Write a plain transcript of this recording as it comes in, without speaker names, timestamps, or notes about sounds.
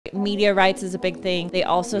Media rights is a big thing. They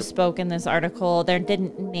also spoke in this article. They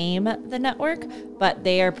didn't name the network, but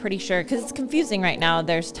they are pretty sure, because it's confusing right now.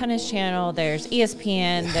 There's Tennis Channel, there's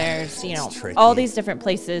ESPN, there's, you know, all these different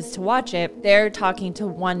places to watch it. They're talking to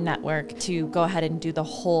one network to go ahead and do the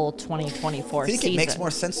whole 2024 season. I think it makes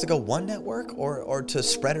more sense to go one network or to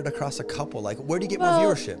spread it across a couple. Like, where do you get more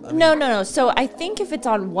viewership? I mean, no. So I think if it's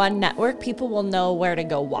on one network, people will know where to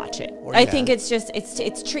go watch it. I think it's just,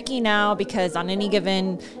 it's tricky now, because on any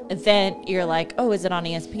given event, you're like, oh, is it on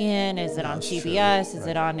ESPN? Is it on CBS? Is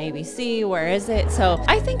it on ABC? Where is it? So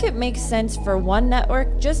I think it makes sense for one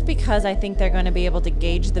network, just because I think they're going to be able to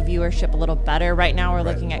gauge the viewership a little better. Right now, we're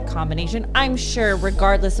looking at combination. I'm sure,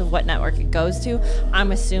 regardless of what network it goes to,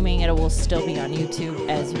 I'm assuming it will still be on YouTube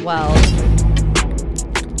as well.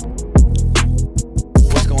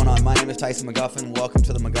 What's going on? My name is Tyson McGuffin. Welcome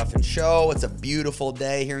to the McGuffin Show. It's a beautiful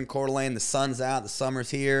day here in Coeur d'Alene. The sun's out. The summer's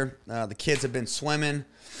here. The kids have been swimming.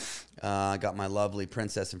 I got my lovely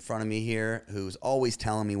princess in front of me here, who's always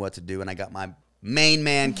telling me what to do, and I got my main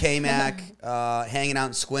man, K-Mack, hanging out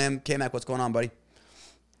in swim. K-Mack, what's going on, buddy?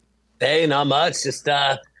 Hey, not much. Just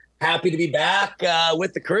happy to be back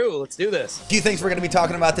with the crew. Let's do this. A few things we're going to be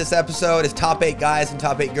talking about this episode is top 8 guys and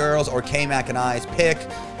top 8 girls, or K-Mack and I's pick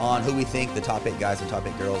on who we think the top 8 guys and top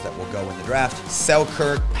 8 girls that will go in the draft.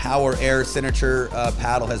 Selkirk Power Air Signature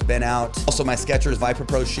paddle has been out. Also, my Skechers Viper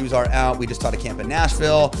Pro shoes are out. We just taught a camp in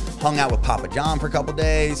Nashville, hung out with Papa John for a couple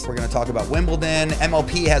days. We're going to talk about Wimbledon.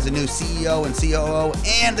 MLP has a new CEO and COO,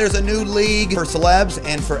 and there's a new league for celebs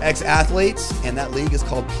and for ex-athletes, and that league is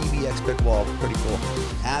called PBX Pickleball. Pretty cool.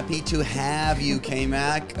 Happy to have you,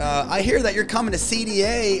 K-Mack. I hear that you're coming to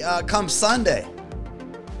CDA come Sunday.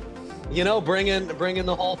 You know, bringing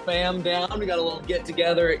the whole fam down. We got a little get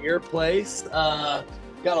together at your place. Got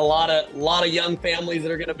a lot of young families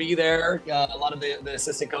that are going to be there. A lot of the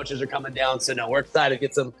assistant coaches are coming down, so no, we're excited to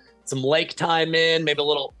get some lake time in, maybe a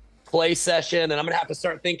little play session, and I'm going to have to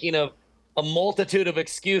start thinking of a multitude of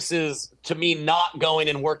excuses to me not going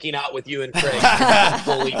and working out with you and Craig.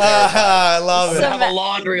 I love it. I have a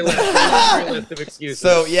laundry list of excuses.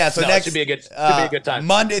 So next it should be a good time.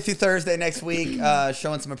 Monday through Thursday next week,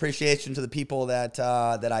 showing some appreciation to the people that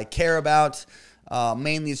I care about.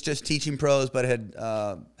 Mainly it's just teaching pros, but had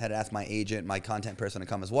asked my agent, my content person, to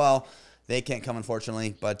come as well. They can't come,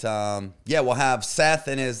 unfortunately, but we'll have Seth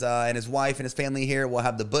and his wife and his family here. We'll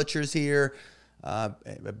have the Butchers here.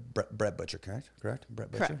 Brett Butcher, correct? Brett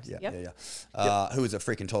Butcher? Correct. Yeah. Who is a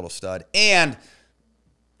freaking total stud. And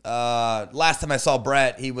last time I saw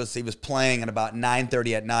Brett, he was playing at about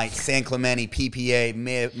 9:30 at night. San Clemente PPA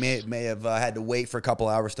may have had to wait for a couple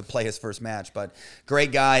hours to play his first match, but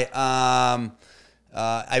great guy.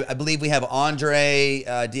 I believe we have Andre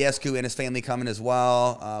Diescu and his family coming as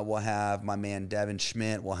well. We'll have my man Devin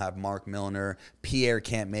Schmidt. We'll have Mark Milner. Pierre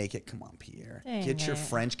can't make it. Come on, Pierre. Get your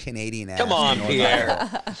French-Canadian ass. Come on, Pierre.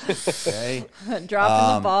 Okay.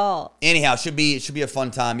 Dropping the ball. Anyhow, should be a fun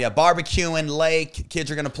time. Yeah, barbecuing, lake. Kids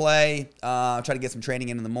are going to play. Try to get some training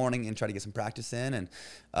in the morning and try to get some practice in. And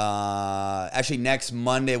actually, next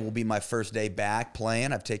Monday will be my first day back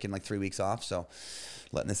playing. I've taken like 3 weeks off, so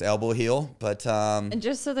letting this elbow heal. But and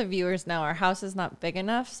just so the viewers know, our house is not big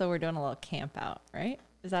enough, so we're doing a little camp out, right?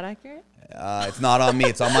 Is that accurate? It's not on me.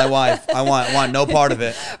 It's on my wife. I want no part of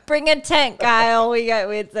it. Bring a tent, Kyle. We're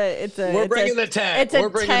bringing the tent. We're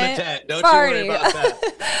bringing the tent. Don't you worry about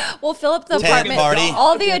that. We'll fill up the apartment. Party.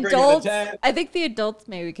 All the adults. I think the adults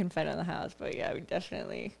maybe can fit in the house, but yeah, we're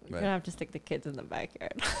gonna have to stick the kids in the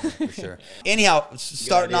backyard. For sure. Anyhow,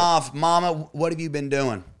 starting off, Mama, what have you been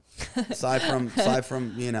doing? Aside from today,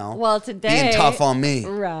 being tough on me.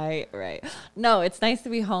 Right. No, it's nice to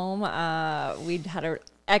be home. We had an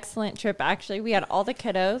excellent trip. Actually, we had all the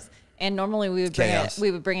kiddos, and normally we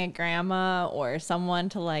would bring a grandma or someone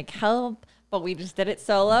to like help, but we just did it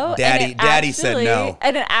solo. Daddy said no,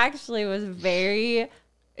 and it actually was it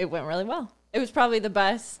went really well. It was probably the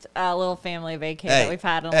best little family vacation that we've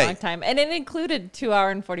had in a long time. And it included 2 hour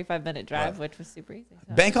and 45-minute drive, which was super easy.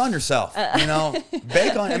 So. Bank on yourself,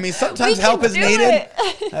 bank on, I mean, sometimes help is needed.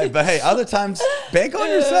 But other times, bank on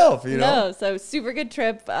yourself, No, so super good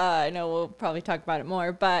trip. I know we'll probably talk about it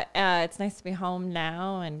more, but it's nice to be home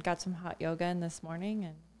now and got some hot yoga in this morning.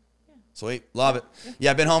 And sweet. Love it.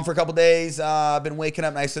 Yeah, I've been home for a couple days. I've been waking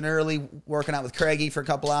up nice and early, working out with Craigie for a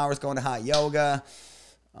couple hours, going to hot yoga.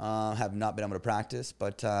 Have not been able to practice,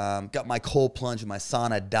 but got my cold plunge and my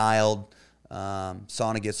sauna dialed.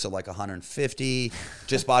 Sauna gets to like 150.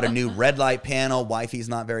 Just bought a new red light panel. Wifey's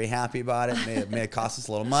not very happy about it. May have cost us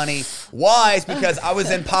a little money. Why? It's because I was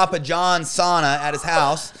in Papa John's sauna at his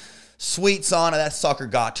house. Sweet sauna, that sucker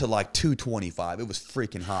got to like 225. It was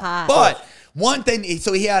freaking hot. But one thing,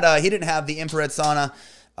 so he didn't have the infrared sauna.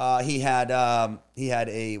 He had a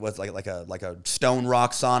stone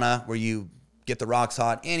rock sauna where you get the rocks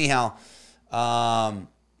hot. Anyhow,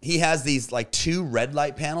 he has these like 2 red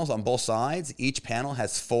light panels on both sides. Each panel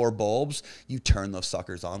has 4 bulbs. You turn those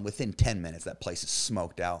suckers on within 10 minutes. That place is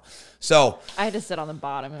smoked out. So I had to sit on the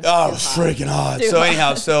bottom. It was freaking hot. So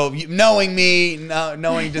anyhow, knowing me,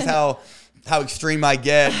 knowing just how extreme I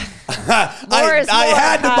get, I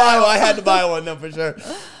had to buy one, no, for sure.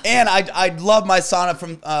 And I love my sauna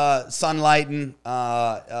from Sunlighten.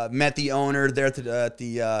 Met the owner there at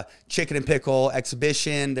the Chicken and Pickle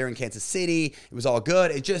exhibition there in Kansas City. It was all good.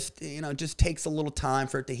 It just takes a little time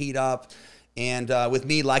for it to heat up. And with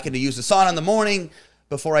me liking to use the sauna in the morning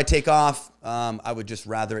before I take off, I would just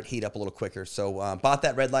rather it heat up a little quicker. So bought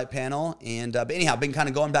that red light panel. And but anyhow, been kind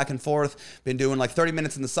of going back and forth. Been doing like 30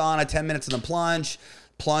 minutes in the sauna, 10 minutes in the plunge.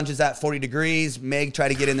 Plunge is at 40 degrees. Meg tried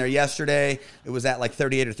to get in there yesterday. It was at like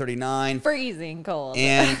 38 or 39. Freezing cold.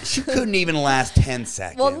 And she couldn't even last 10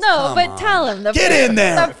 seconds. Well, no, but tell him. Get in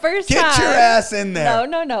there. The first Get time, your ass in there.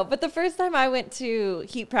 No. But the first time I went to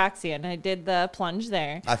Heat Praxia and I did the plunge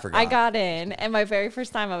there. I forgot. I got in, and my very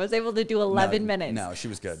first time I was able to do 11 minutes. No, she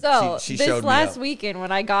was good. So she this showed last me weekend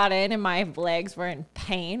when I got in and my legs were in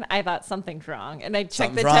pain, I thought something's wrong. And I checked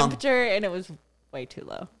Something's the wrong. temperature and it was way too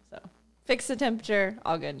low. So fix the temperature,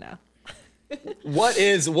 all good now. What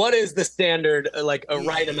is the standard, like a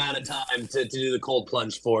right amount of time to do the cold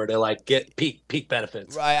plunge for to like get peak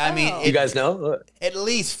benefits? Right. I mean, you guys know at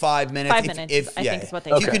least 5 minutes. 5 minutes, I think is what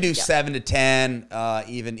they If say. you can do 7 to 10,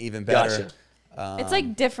 even better. Gotcha. It's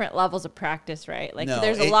like different levels of practice, right? Like No,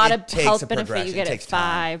 there's a lot of takes health a benefit you progression. get It at takes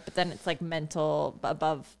time. 5, but then it's like mental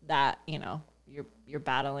above that, you're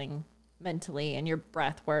battling mentally and your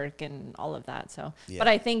breath work and all of that. So, but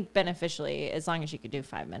I think beneficially, as long as you could do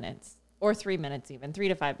 5 minutes or 3 minutes, even 3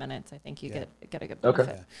 to 5 minutes, I think you get a good benefit.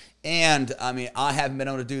 Okay. And I mean, I haven't been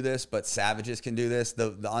able to do this, but savages can do this.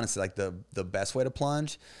 The honestly, like the best way to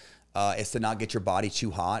plunge is to not get your body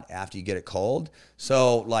too hot after you get it cold.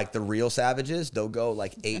 So like the real savages, they'll go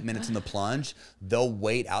like 8 minutes in the plunge. They'll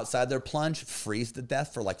wait outside their plunge, freeze to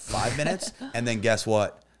death for like 5 minutes. And then guess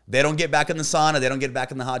what? They don't get back in the sauna. They don't get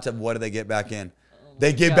back in the hot tub. What do they get back in?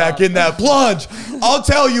 They get back in that plunge. I'll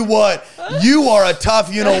tell you what, you are a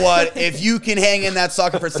tough, you know what, if you can hang in that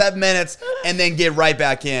sucker for 7 minutes and then get right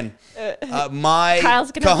back in. My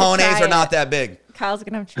cojones are not that big. Kyle's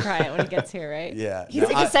going to have to try it when he gets here, right? Yeah. He's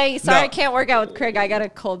going to say, sorry, I can't work out with Craig. I got a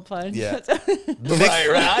cold plunge. Yeah. Right.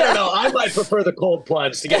 I don't know. I might prefer the cold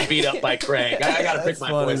plunge to get beat up by Craig. I got to pick my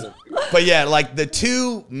poison. But yeah, like the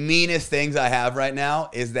 2 meanest things I have right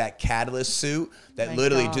now is that catalyst suit that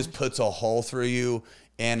literally just puts a hole through you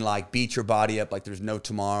and like beats your body up like there's no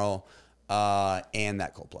tomorrow, and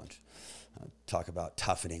that cold plunge. Talk about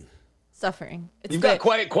toughening. Suffering. You've got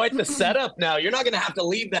quite the setup now. You're not going to have to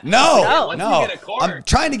leave that. No. Once you get a card, I'm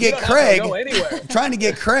trying to get Craig. I'm trying to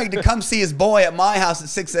get Craig to come see his boy at my house at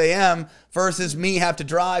 6 a.m. versus me have to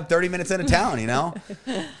drive 30 minutes into town.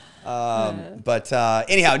 But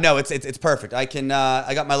anyhow, no, it's perfect. I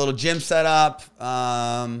got my little gym set up.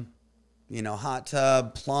 Hot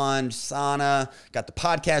tub, plunge, sauna. Got the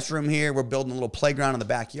podcast room here. We're building a little playground in the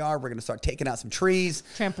backyard. We're gonna start taking out some trees.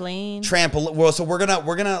 Trampoline. Well, so we're gonna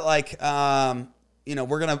like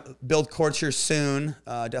we're gonna build courts here soon.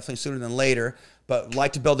 Definitely sooner than later. But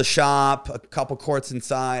like to build a shop, a couple courts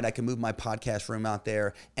inside. I can move my podcast room out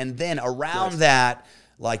there, and then around that,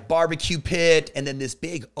 like barbecue pit, and then this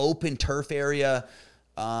big open turf area.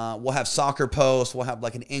 We'll have soccer posts. We'll have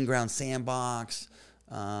like an in-ground sandbox.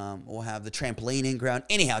 We'll have the trampoline in ground.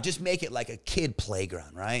 Anyhow, just make it like a kid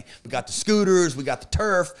playground, right? We got the scooters, we got the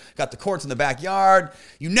turf, got the courts in the backyard.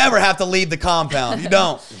 You never have to leave the compound. You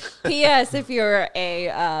don't. P.S. If you're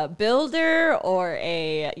a builder or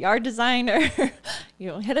a yard designer,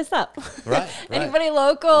 hit us up. Right. Anybody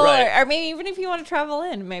local, Right. or maybe even if you want to travel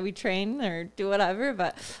in, maybe train or do whatever.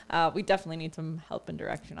 But we definitely need some help and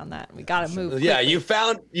direction on that. We got to move. Yeah,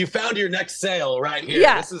 quickly. you found your next sale right here.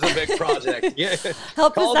 Yeah. This is a big project. Yeah.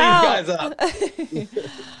 Help Call us these out. guys up.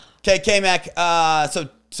 Okay, K-Mack.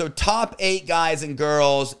 So top 8 guys and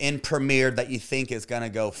girls in Premiere that you think is gonna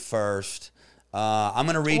go first. I'm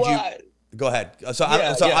gonna read you. Go ahead.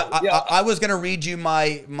 I was gonna read you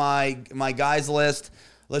my guys list.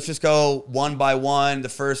 Let's just go one by one. The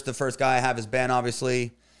first guy I have is Ben.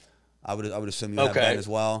 Obviously, I would assume you have Ben as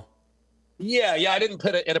well. Yeah. I didn't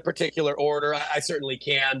put it in a particular order. I certainly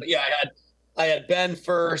can, but yeah, I had Ben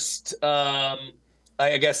first.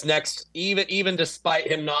 I guess next, even despite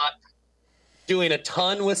him not doing a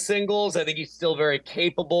ton with singles. I think he's still very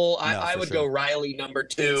capable. I would go Riley number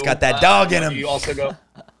 2. He's got that dog in him. You also go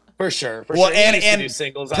for sure. For well, sure. and do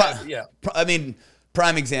singles. I mean,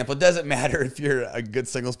 prime example. It doesn't matter if you're a good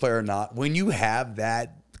singles player or not. When you have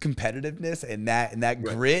that competitiveness and that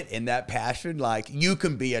grit and that passion, like, you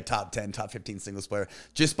can be a top 10, top 15 singles player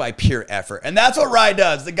just by pure effort. And that's what Rye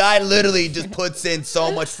does. The guy literally just puts in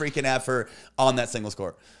so much freaking effort on that singles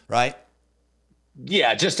court, right?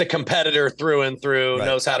 Yeah, just a competitor through and through,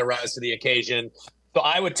 knows how to rise to the occasion. So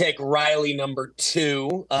I would take Riley number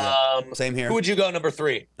 2. Same here. Who would you go number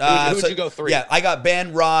 3? Who would you go 3? Yeah, I got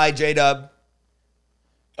Ben, Rye, J-Dub.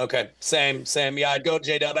 Okay, same. Yeah, I'd go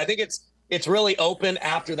J-Dub. I think it's really open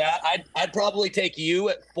after that. I'd probably take you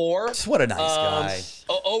at 4. What a nice guy.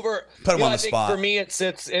 Put him on the spot. For me, it's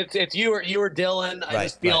you or Dylan. I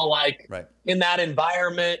just feel like in that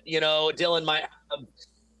environment, Dylan might have,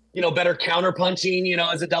 better counter punching,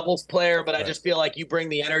 as a doubles player, but I just feel like you bring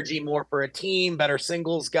the energy more for a team, better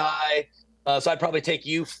singles guy. So I'd probably take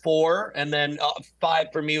you 4, and then 5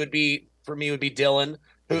 for me would be Dylan.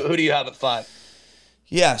 Who do you have at 5?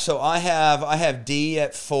 Yeah, so I have D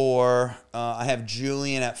at 4. I have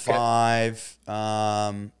Julian at 5.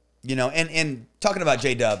 And talking about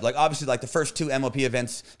J-Dub, like, obviously, like, the first 2 MLP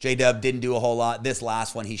events, J-Dub didn't do a whole lot. This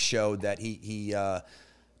last one, he showed that he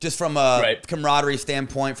just from a camaraderie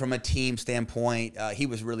standpoint, from a team standpoint, he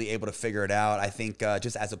was really able to figure it out. I think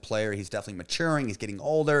just as a player, he's definitely maturing. He's getting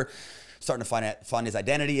older, starting to find his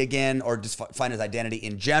identity again, or just find his identity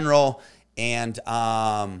in general. And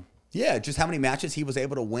just how many matches he was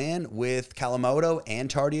able to win with Kawamoto and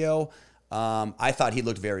Tardio. I thought he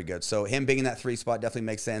looked very good. So him being in that 3 spot definitely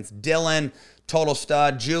makes sense. Dylan, total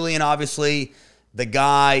stud. Julian, obviously, the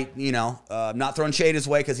guy, not throwing shade his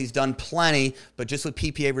way because he's done plenty, but just with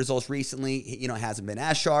PPA results recently, hasn't been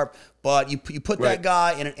as sharp. But you put that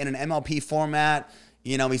guy in an MLP format,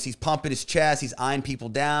 he's pumping his chest, he's eyeing people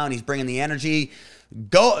down, he's bringing the energy.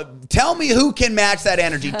 Go tell me who can match that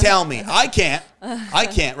energy. Tell me. I can't,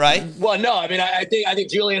 right? Well, no, I mean, I think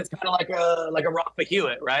Julian's kind of like a Rafa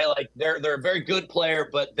Hewitt, right? Like, they're a very good player,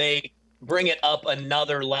 but they bring it up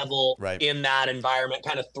another level in that environment,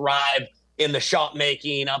 kind of thrive in the shot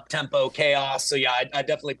making, up tempo chaos. So yeah, I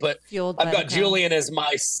definitarly I've got Julian as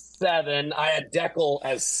my 7. I had Deckel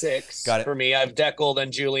as 6. Got it. For me. I have Deckel, then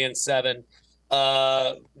Julian 7.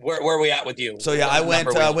 Where are we at with you? So yeah, I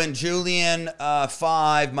went Julian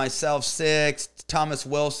 5, myself 6, Thomas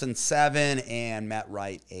Wilson 7, and Matt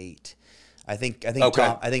Wright 8. I think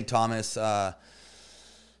Thomas,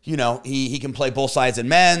 he can play both sides in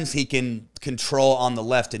men's. He can control on the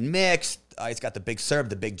left and mixed. He's got the big serve,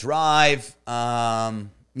 the big drive.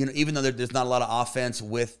 Even though there's not a lot of offense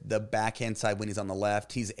with the backhand side when he's on the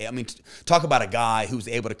left, talk about a guy who's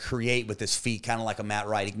able to create with his feet, kind of like a Matt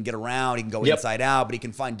Wright. He can get around, he can go inside out, but he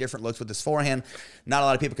can find different looks with his forehand. Not a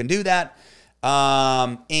lot of people can do that.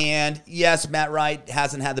 And yes, Matt Wright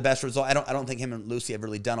hasn't had the best result. I don't think him and Lucy have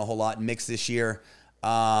really done a whole lot in mix this year.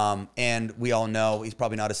 And we all know he's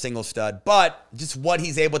probably not a single stud, but just what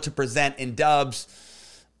he's able to present in dubs,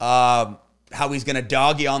 how he's going to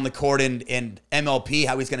dog you on the court in MLP,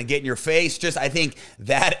 how he's going to get in your face. Just, I think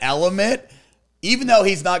that element, even though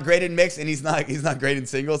he's not great in mix and he's not great in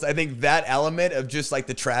singles, I think that element of just like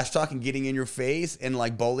the trash talk and getting in your face and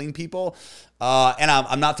like bowling people. And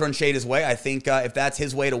I'm not throwing shade his way. I think if that's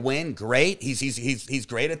his way to win, great. He's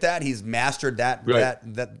great at that. He's mastered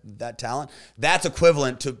that talent. That's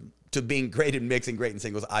equivalent to being great in mix and great in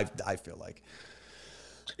singles. I feel like.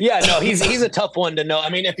 Yeah, no, he's a tough one to know. I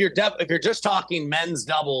mean, if you're just talking men's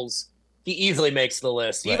doubles, he easily makes the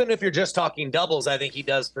list. Right. Even if you're just talking doubles, I think he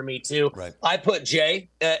does for me too. Right. I put Jay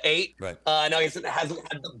at 8. Right. I know he hasn't had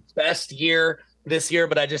the best year this year,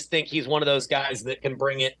 but I just think he's one of those guys that can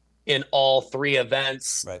bring it in all 3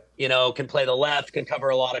 events. Right. Can play the left, can cover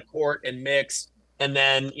a lot of court and mix, and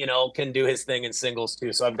then can do his thing in singles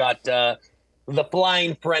too. So I've got the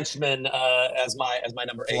Flying Frenchman as my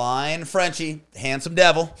number 8. Flying Frenchie, handsome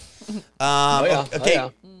devil.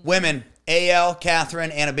 Women, AL,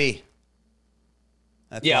 Catherine, Anna B.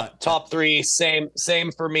 Top 3, same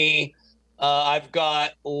for me. I've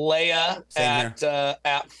got Leia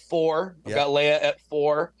at 4. I've got Leia at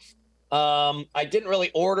 4. I didn't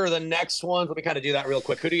really order the next ones. Let me kind of do that real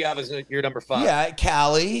quick. Who do you have as your number 5? Yeah,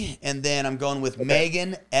 Callie, and then I'm going with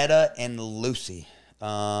Megan, Etta, and Lucy.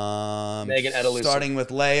 Megan, Etta, Lucy. Starting with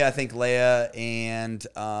Leia, I think Leia and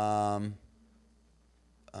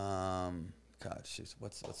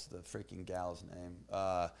what's the freaking gal's name?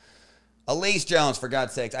 Elise Jones, for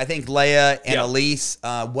God's sakes. I think Leia and Elise,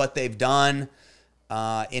 what they've done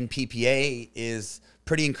in PPA is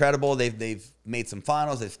pretty incredible. They've made some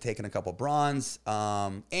finals. They've taken a couple bronze.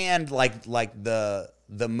 And like the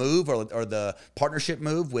move or the partnership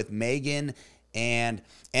move with Megan and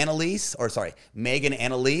Annalise,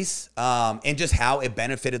 and just how it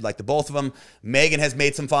benefited like the both of them. Megan has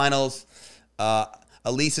made some finals.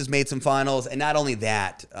 Elise has made some finals. And not only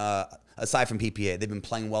that, aside from PPA, they've been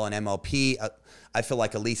playing well in MLP. I feel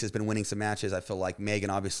like Elise has been winning some matches. I feel like Megan,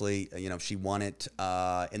 obviously, she won it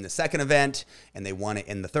in the second event, and they won it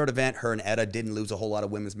in the third event. Her and Etta didn't lose a whole lot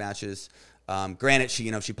of women's matches. Granted,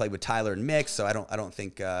 she played with Tyler in mixed, so I don't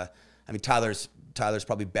think. Tyler's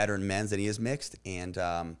probably better in men's than he is mixed, and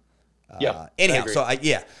anyhow,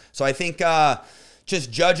 so I think.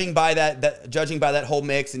 Just judging by that whole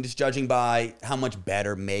mix and just judging by how much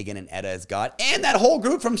better Megan and Etta has got, and that whole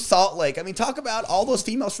group from Salt Lake. I mean, talk about all those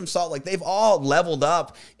females from Salt Lake. They've all leveled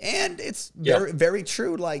up, and it's very, very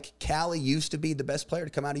true. Like, Callie used to be the best player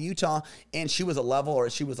to come out of Utah, and she was a level, or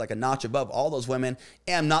she was like a notch above all those women.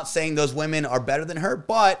 And I'm not saying those women are better than her,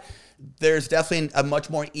 but there's definitely a much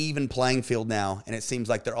more even playing field now, and it seems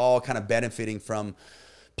like they're all kind of benefiting from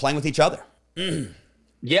playing with each other.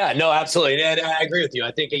 Yeah, no, absolutely. And I agree with you.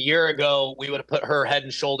 I think a year ago, we would have put her head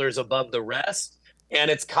and shoulders above the rest.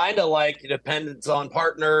 And it's kind of like it depends on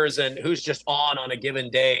partners and who's just on a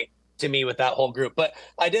given day to me with that whole group. But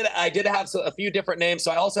I did have a few different names.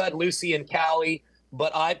 So I also had Lucy and Callie,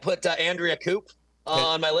 but I put Andrea Coop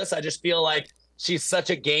on my list. I just feel like she's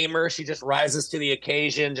such a gamer. She just rises to the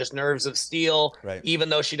occasion, just nerves of steel. Right. Even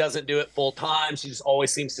though she doesn't do it full time, she just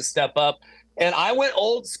always seems to step up. And I went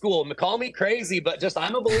old school. Call me crazy, but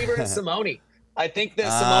I'm a believer in Simone. I think that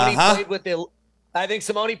Simone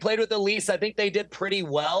played with Elise. I think they did pretty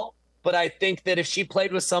well. But I think that if she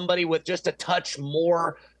played with somebody with just a touch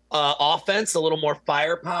more offense, a little more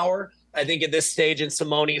firepower, I think at this stage in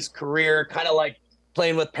Simone's career, kind of like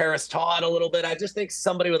playing with Paris Todd a little bit, I just think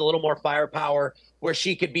somebody with a little more firepower where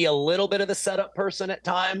she could be a little bit of the setup person at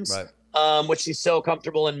times, right. Which she's so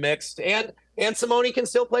comfortable in mixed. And Simone can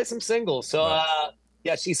still play some singles. So,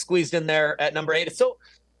 she's squeezed in there at number 8. It's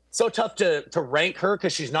so tough to rank her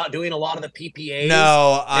because she's not doing a lot of the PPAs.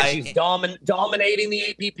 No, she's dominating the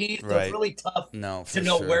APP. So it's really tough to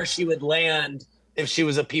know where she would land if she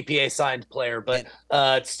was a PPA signed player. But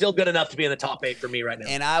it's still good enough to be in the top 8 for me right now.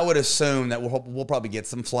 And I would assume that we'll probably get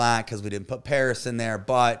some flack because we didn't put Paris in there.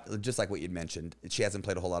 But just like what you mentioned, she hasn't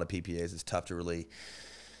played a whole lot of PPAs. It's tough to really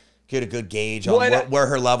get a good gauge on where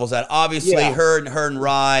her level's at. Obviously, her and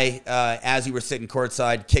Rye, as you were sitting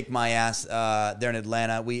courtside, kicked my ass there in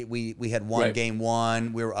Atlanta. We had won game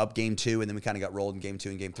 1. We were up game 2, and then we kind of got rolled in game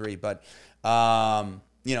 2 and game 3. But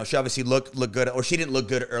she obviously looked good, or she didn't look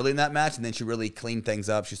good early in that match, and then she really cleaned things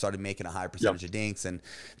up. She started making a high percentage of dinks, and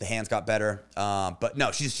the hands got better. But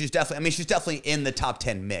no, she's definitely. I mean, she's definitely in the top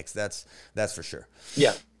 10 mix. That's for sure.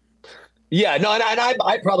 Yeah. Yeah, no, and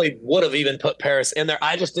I probably would have even put Paris in there.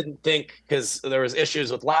 I just didn't think, because there was issues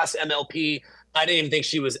with last MLP, I didn't even think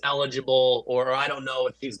she was eligible, or I don't know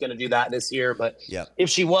if she's going to do that this year. But if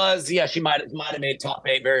she was, she might have made top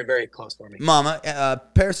 8, very, very close for me. Mama,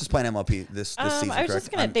 Paris is playing MLP this season. I was just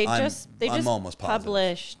going to. They just almost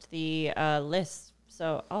published the list,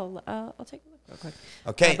 so I'll take a look real quick.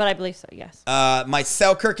 Okay, but I believe so. Yes. My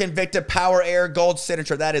Selkirk Invicta Power Air Gold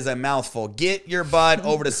Signature. That is a mouthful. Get your butt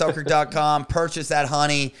over to Selkirk.com. Purchase that,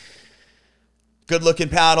 honey. Good looking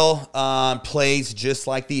paddle. Plays just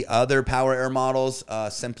like the other Power Air models.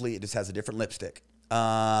 Simply, it just has a different lipstick.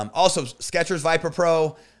 Also, Skechers Viper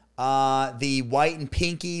Pro. The white and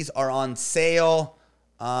pinkies are on sale.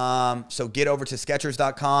 So get over to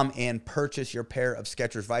Skechers.com and purchase your pair of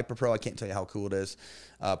Skechers Viper Pro. I can't tell you how cool it is.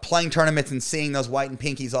 Playing tournaments and seeing those white and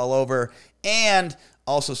pinkies all over, and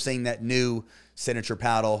also seeing that new signature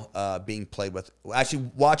paddle being played with.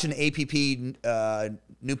 Actually, watching APP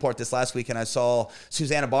Newport this last week, and I saw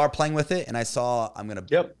Susanna Barr playing with it, and I saw, I'm going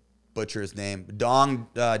to butcher his name, Dong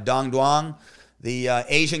Duong, the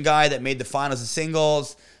Asian guy that made the finals of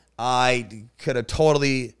singles. I could have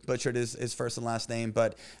totally butchered his first and last name,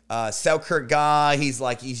 but Selkirk guy,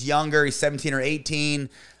 he's younger, he's 17 or 18.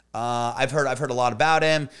 I've heard a lot about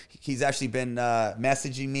him. He's actually been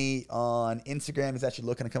messaging me on Instagram. He's actually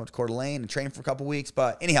looking to come up to Coeur d'Alene and train for a couple weeks.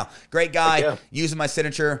 But anyhow, great guy. Using my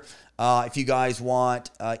signature. If you guys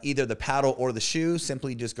want either the paddle or the shoe,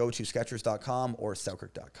 simply just go to Skechers.com or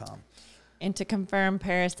Selkirk.com. And to confirm,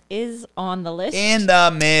 Paris is on the list. In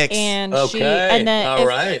the mix. And if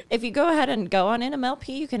you go ahead and go on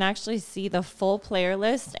MLP, you can actually see the full player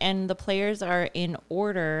list, and the players are in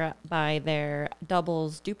order by their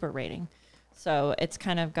doubles DUPR rating. So it's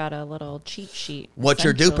kind of got a little cheat sheet. What's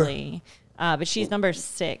your DUPR? But she's number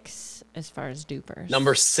 6 as far as DUPRs.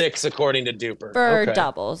 Number 6 according to DUPR. For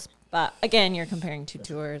doubles. But again, you're comparing 2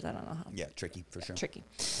 tours. I don't know how. Yeah, tricky for sure. Tricky.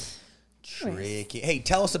 Tricky. Hey,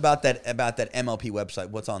 tell us about that MLP website.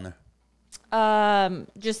 What's on there?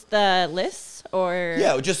 Just the lists, or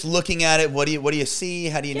just looking at it. What do you see?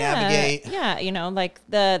 How do you navigate? Yeah, like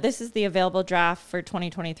this is the available draft for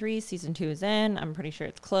 2023. Season 2 is in. I'm pretty sure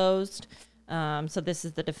it's closed. So this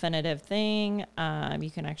is the definitive thing.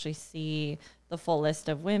 You can actually see the full list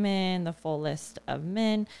of women, the full list of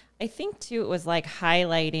men. I think too it was like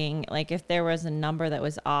highlighting like if there was a number that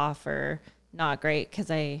was off or not great, because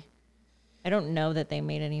I don't know that they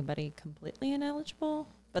made anybody completely ineligible,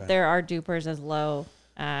 but there are DUPRs as low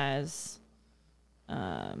as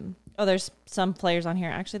there's some players on here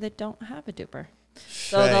actually that don't have a DUPR.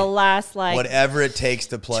 So the last whatever it takes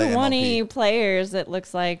to play 20 MLP. Players, it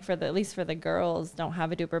looks like at least for the girls, don't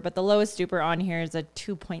have a DUPR, but the lowest DUPR on here is a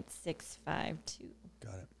 2.652.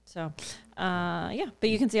 Got it. So, but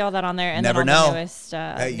you can see all that on there, and never then know. all the newest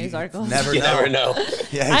news articles. Never know.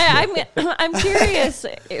 Yeah, I'm curious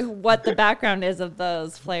what the background is of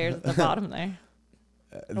those players at the bottom there.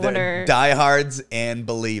 I wonder. Diehards and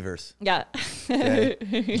believers. Yeah.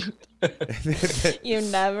 Okay. You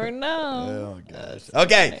never know. Oh gosh.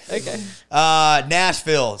 Okay.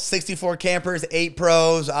 Nashville, 64 campers, 8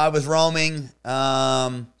 pros. I was roaming.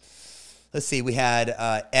 Let's see. We had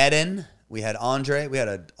Eden. We had Andre. We had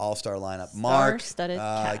an all-star lineup. Mark.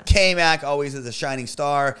 Star-studded K-Mack always is a shining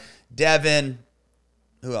star. Devin.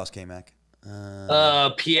 Who else? K-Mack.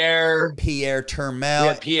 Pierre. Pierre Termel. We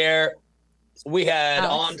had Pierre. We had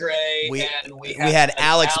Alex. Andre, and we had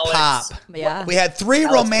Alex Pop. Yeah. We had 3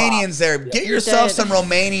 Alex Romanians Pop. there. Get yourself some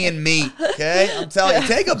Romanian meat, okay? I'm telling you,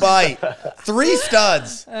 take a bite. 3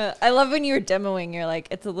 studs. I love when you were demoing. You're like,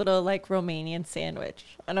 it's a little like Romanian sandwich.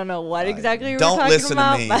 I don't know what exactly you were Don't talking listen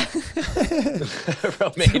about. to me.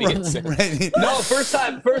 Romanian. No, first,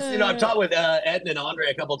 I've taught with Ed and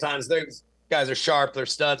Andre a couple times. Those guys are sharp. They're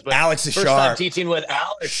studs. But Alex is first sharp. time teaching with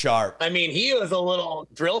Alex. Sharp. I mean, he was a little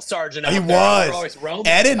drill sergeant. He out there. was. We were always roaming.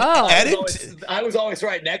 I was always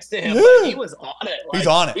right next to him. But he was on it. He's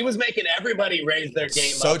on it. He was making everybody raise their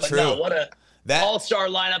game so up. True. But no, what a all-star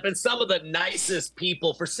lineup, and some of the nicest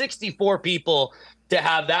people. For 64 people to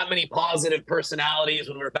have that many positive personalities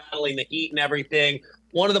when we're battling the heat and everything.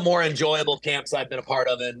 One of the more enjoyable camps I've been a part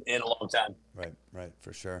of in a long time. Right,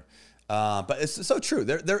 for sure. But it's so true.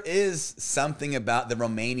 There is something about the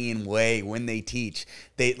Romanian way when they teach.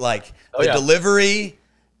 They delivery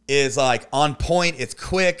is like on point. It's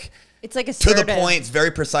quick. It's like assertive. To the point. It's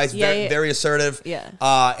very precise. Very assertive. Yeah.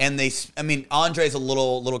 And Andre's a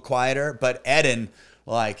little quieter, but Eden,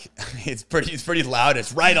 it's pretty loud.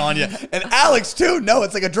 It's right on you. And Alex too. No,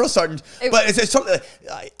 it's like a drill sergeant. But it's totally.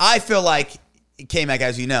 I feel like K-Mack,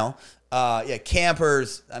 as you know.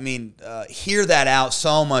 Campers, hear that out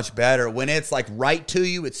so much better when it's like right to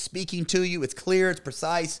you, it's speaking to you, it's clear, it's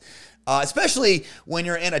precise, especially when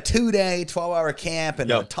you're in a 2-day, 12-hour camp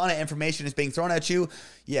and a ton of information is being thrown at you.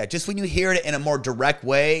 Yeah, just when you hear it in a more direct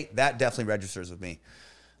way, that definitely registers with me.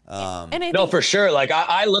 For sure. Like,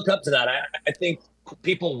 I look up to that. I think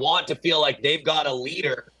people want to feel like they've got a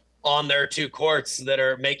leader on their 2 courts that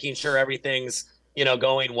are making sure everything's,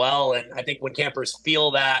 going well. And I think when campers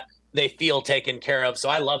feel that, they feel taken care of. So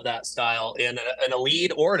I love that style in a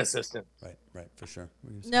lead or an assistant. Right, for sure.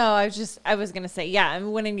 No, I was going to say,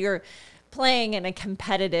 when you're playing in a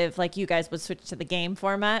competitive, like you guys would switch to the game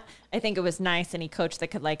format, I think it was nice any coach that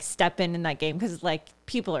could step in that game, because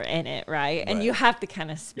people are in it, right? And you have to kind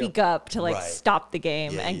of speak up to stop the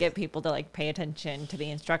game and get people to pay attention to the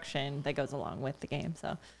instruction that goes along with the game.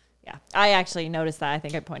 So yeah, I actually noticed that. I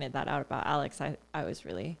think I pointed that out about Alex. I was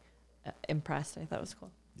really impressed. I thought it was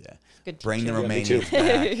cool. Yeah. Good Bring the teaching.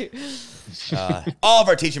 Romanians back. All of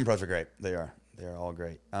our teaching pros are great. They are all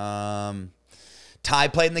great. Ty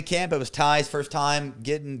played in the camp. It was Ty's first time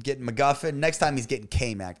getting McGuffin. Next time he's getting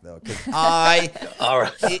K-Mack though, because all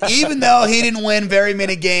right. Even though he didn't win very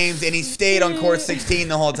many games and he stayed on court 16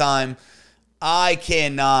 the whole time, I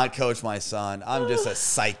cannot coach my son. I'm just a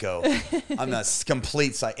psycho. I'm a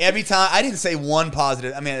complete psycho. Every time, I didn't say one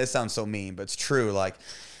positive. It sounds so mean, but it's true.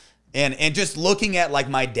 And just looking at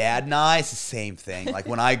my dad and I, it's the same thing.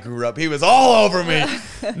 When I grew up, he was all over me.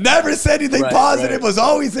 Never said anything positive, was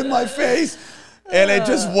always in my face. And it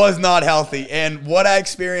just was not healthy. And what I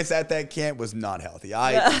experienced at that camp was not healthy.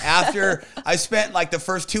 After I spent the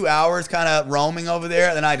first 2 hours kind of roaming over there,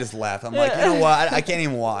 and then I just left. I'm like, you know what? I can't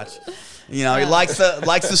even watch. He likes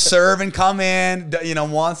to serve and come in.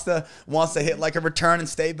 Wants to hit a return and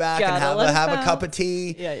stay back and have a cup of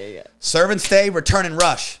tea. Yeah. serve and stay, return and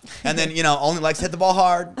rush. And then, you know, only likes to hit the ball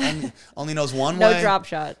hard. And only knows one way. No drop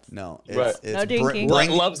shots. No. Right. No dinking.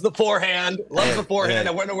 Loves the forehand. Loves the forehand.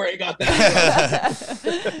 I wonder where he got that.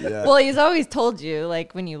 Yeah. Well, he's always told you,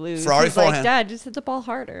 like, when you lose, Ferrari he's forehand. like, Dad, just hit the ball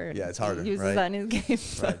harder. Yeah, it's harder. He uses right? that in his game.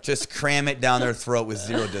 So. Right. Just cram it down their throat with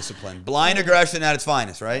zero discipline. Blind aggression at its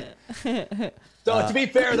finest, right? So to be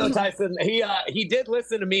fair though, Tyson, he did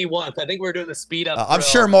listen to me once. I think we were doing the speed up. I'm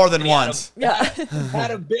sure more than once. Had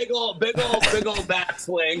a big old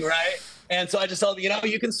backswing, right? And so I just told him, you know,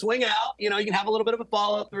 you can swing out. You know, you can have a little bit of a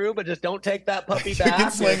follow through, but just don't take that puppy back. You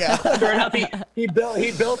can swing out. Sure enough, he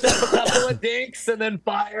built up a couple of dinks and then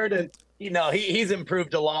fired, and you know he's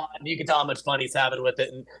improved a lot. And you can tell how much fun he's having with it.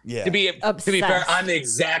 And to be fair, I'm the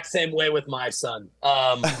exact same way with my son.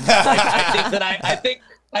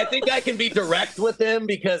 I think I can be direct with him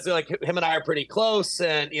because like him and I are pretty close,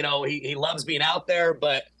 and you know he loves being out there,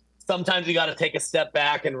 but sometimes you got to take a step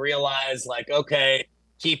back and realize like, okay,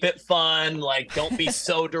 keep it fun, like don't be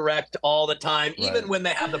so direct all the time, even when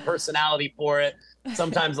they have the personality for it.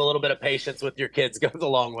 Sometimes a little bit of patience with your kids goes a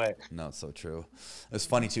long way. No, it's so true. It's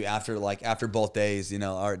funny too. After both days, you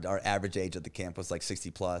know, our average age at the camp was like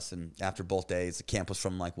 60 plus, and after both days, the camp was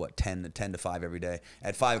from like what 10 to 5 every day.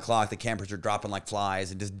 At 5 o'clock, the campers are dropping like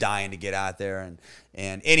flies and just dying to get out there.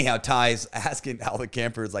 And anyhow, Ty's asking all the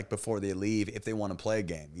campers like before they leave if they want to play a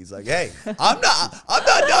game. He's like, "Hey, I'm not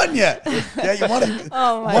done yet. Yeah, you want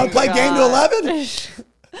to play game to 11?"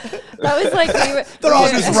 That was like they're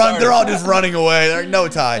all just running away. They're no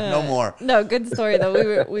Ty, no more. No, good story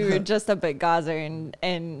though. We were just up at Gaza,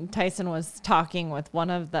 and Tyson was talking with one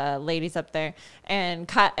of the ladies up there, and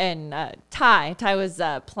Ty was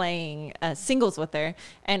playing singles with her,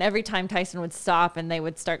 and every time Tyson would stop and they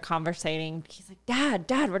would start conversating, he's like,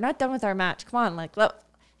 Dad, we're not done with our match. Come on, like look.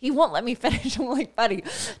 He won't let me finish. I'm like, buddy,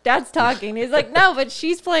 Dad's talking. He's like, no, but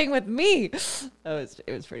she's playing with me. It was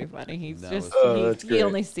pretty funny. He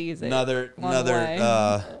only sees it. Another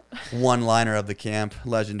one-liner of the camp,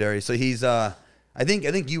 legendary. So he's I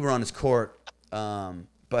think you were on his court,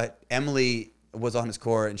 but Emily was on his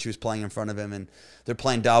court and she was playing in front of him, and they're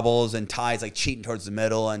playing doubles, and Ty's like cheating towards the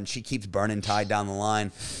middle, and she keeps burning Ty down the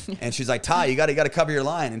line, and she's like, Ty, you got to cover your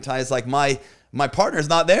line, and Ty's like, my partner's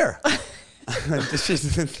not there. It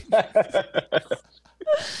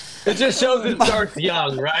just shows it starts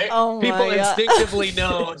young, right? Oh People instinctively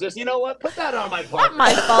know. Just, you know what? Put that on my partner.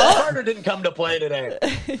 Not my fault. My partner didn't come to play today.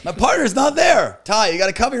 My partner's not there. Ty, you got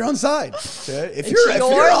to cover your own side. Okay? If you're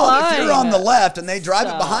on the left and they drive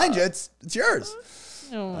it behind you, it's yours.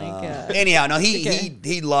 Oh my God. Anyhow, no,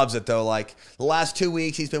 he loves it though. Like the last 2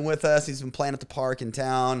 weeks, he's been with us. He's been playing at the park in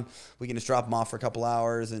town. We can just drop him off for a couple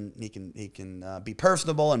hours, and he can be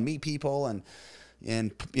personable and meet people, and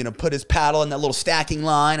you know, put his paddle in that little stacking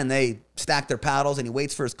line, and they stack their paddles, and he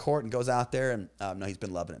waits for his court and goes out there, and no, he's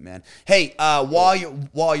been loving it, man. Hey,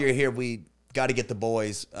 while you're here, we got to get the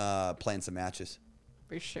boys playing some matches.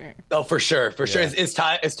 For sure. Oh, for sure. Is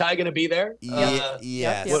Ty going to be there?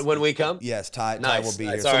 Yes. When we come? Yes, Ty will be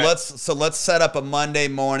here. Nice. So let's set up a Monday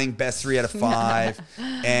morning best 3 out of 5,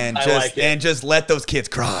 and just let those kids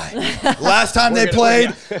cry. Last time they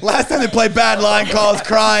played bad line calls,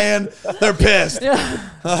 crying. They're pissed.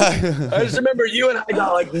 I just remember you and I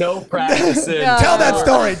got like no practice. Tell that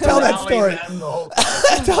story. Tell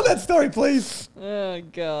that story, please. Oh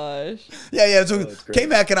gosh. Yeah. So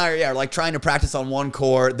K-Mack and I are like trying to practice on one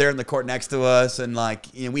court. They're in the court next to us, and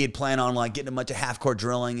like, you know, we had planned on like getting a bunch of half court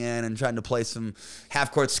drilling in and trying to play some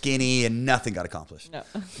half court skinny, and nothing got accomplished. No,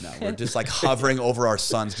 we're just like hovering over our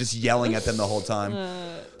sons, just yelling at them the whole time.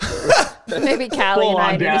 Maybe Callie and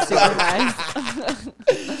I need to supervise.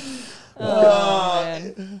 Oh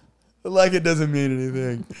man. Like it doesn't mean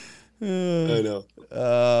anything. I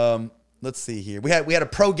know. Let's see here. We had a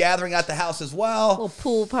pro gathering at the house as well. Little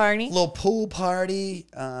pool party.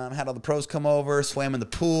 Had all the pros come over, swam in the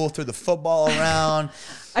pool, threw the football around.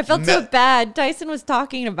 I felt so bad. Tyson was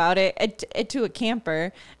talking about it to a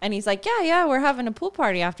camper, and he's like, yeah, we're having a pool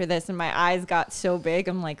party after this. And my eyes got so big.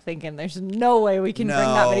 I'm like thinking, there's no way we can bring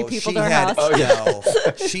that many people to our house. No,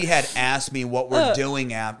 she had asked me what we're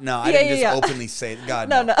doing after. No, I didn't just openly say it. God,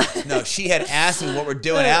 no. No, she had asked me what we're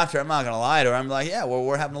doing after. I'm not going to lie to her. I'm like, yeah,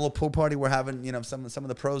 we're having a little pool party. We're having, you know, some of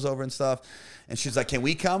the pros over and stuff. And she's like, can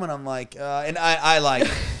we come? And I'm like, and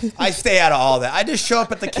I stay out of all that. I just show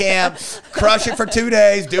up at the camp, crush it for 2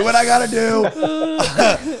 days, boys. Do what I gotta do.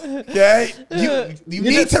 Okay? You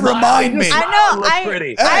need to remind me. I know.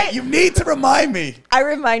 Hey, you need to remind me. I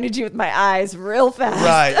reminded you with my eyes real fast.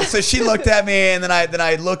 Right. So she looked at me, and then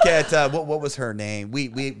I look at what was her name? We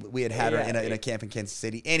had her in a camp in Kansas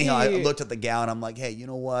City. Anyhow, I looked at the gal, and I'm like, hey, you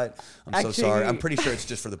know what? I'm so sorry. I'm pretty sure it's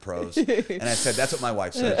just for the pros. And I said, that's what my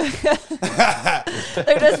wife said.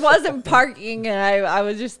 There just wasn't parking, and I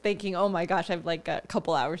was just thinking, oh my gosh, I've like got a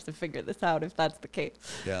couple hours to figure this out if that's the case.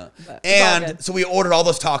 Yeah. And so we ordered all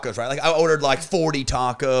those tacos, right? Like I ordered like 40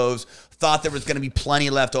 tacos. Thought there was going to be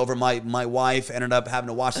plenty left over. My wife ended up having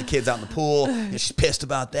to watch the kids out in the pool. And she's pissed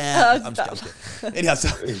about that. I'm just kidding. Anyhow,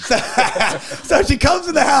 so she comes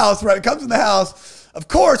in the house, right? Comes in the house. Of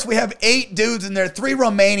course, we have 8 dudes in there, 3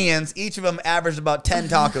 Romanians. Each of them averaged about 10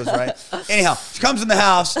 tacos, right? Anyhow, she comes in the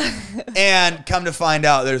house, and come to find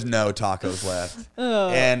out, there's no tacos left.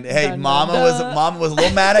 And hey, Mama was a little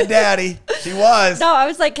mad at Daddy. She was. No, I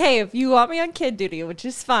was like, hey, if you want me on kid duty, which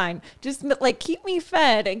is fine, just like keep me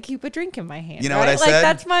fed and keep a drink in my hand. You know right? what I said? Like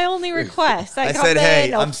that's my only request. I said,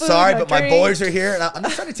 hey, I'm sorry, but my boys are here, and I'm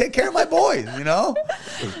just trying to take care of my boys. You know.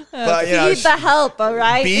 But you know, feed the help, all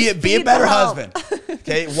right. Be a better husband.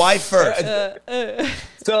 Okay, wife first.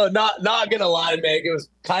 So not gonna lie, Meg, it was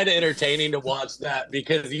kind of entertaining to watch that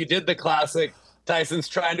because you did the classic. Tyson's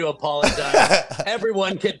trying to apologize.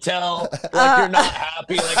 Everyone could tell, like you're not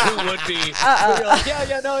happy. Like who would be? You're like,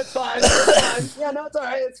 yeah, no, it's fine. It's fine. Yeah, no, it's all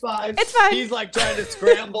right. It's fine. It's fine. He's like trying to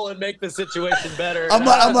scramble and make the situation better.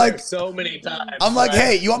 I'm like so many times. I'm like, right?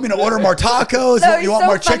 hey, you want me to order more tacos? No, you want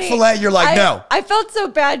more Chick-fil-A? You're like, no. I felt so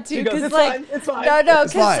bad too because like, it's fine. No,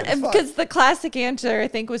 It's fine. because the classic answer I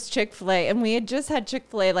think was Chick-fil-A, and we had just had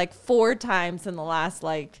Chick-fil-A like 4 times in the last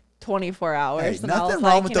like 24 hours. Hey, and nothing I was wrong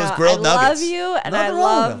like, with you those know, grilled nuggets. I love you, and Nothing I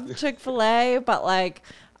wrong with love Chick-fil-A, but like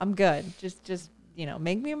I'm good. Just you know,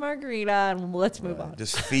 make me a margarita and let's move on.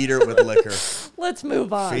 Just feed her with liquor. Let's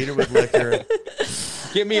move on. Feed her with liquor.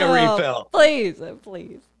 Give me a refill, please.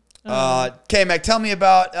 K-Mack, tell me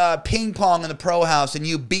about ping pong in the pro house and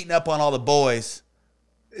you beating up on all the boys.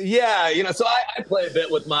 Yeah, you know, so I play a bit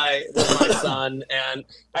with my son, and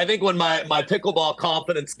I think when my pickleball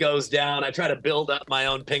confidence goes down, I try to build up my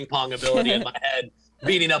own ping pong ability in my head,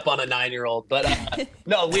 beating up on a 9-year-old. But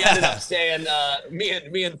no, we ended up staying.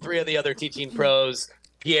 Me and 3 of the other teaching pros,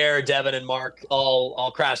 Pierre, Devin, and Mark, all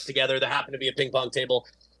crashed together. There happened to be a ping pong table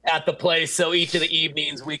at the place, so each of the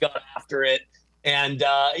evenings we got after it. And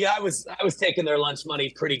yeah, I was taking their lunch money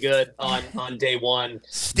pretty good on day 1.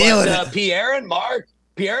 Stealing it.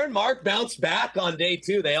 Pierre and Mark bounced back on day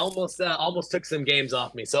 2. They almost took some games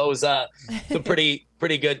off me. So it was a pretty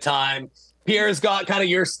good time. Pierre's got kind of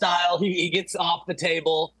your style. He gets off the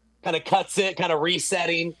table, kind of cuts it, kind of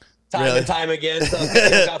resetting time and time again. So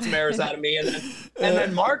Pierre got some errors out of me. And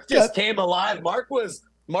then Mark just came alive. Mark was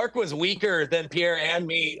weaker than Pierre and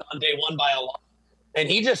me on day 1 by a lot. And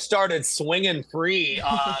he just started swinging free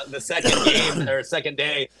the second game or second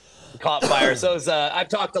day. Caught fire. So I've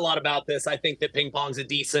talked a lot about this. I think that ping pong's a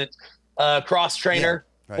decent cross trainer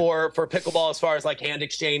for pickleball as far as like hand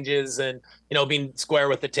exchanges and being square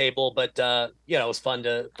with the table. But it was fun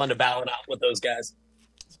to battle it out with those guys.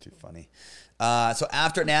 It's too funny. So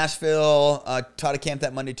after Nashville, taught a camp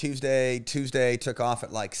that Monday, Tuesday. Tuesday took off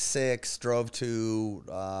at like 6. Drove to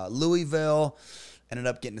Louisville. Ended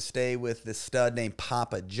up getting to stay with this stud named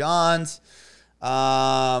Papa John's.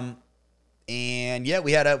 And yeah,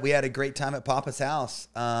 we had a great time at Papa's house.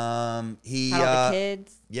 He had all the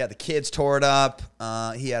kids. Yeah, the kids tore it up.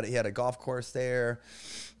 He had a golf course there.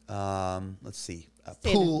 Let's see, a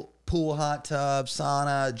pool, hot tub,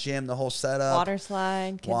 sauna, gym, the whole setup. Water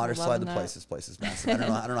slide. The place is massive.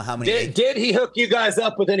 I don't know how many. Did he hook you guys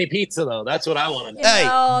up with any pizza though? That's what I want to know. Hey,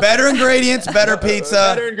 better ingredients, better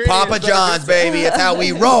pizza. Papa John's, baby. It's how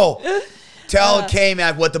we roll. Tell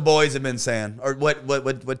K-Mack what the boys have been saying, or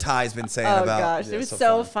what Ty's been saying about. Oh gosh, it was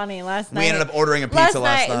so funny last night. We ended up ordering a pizza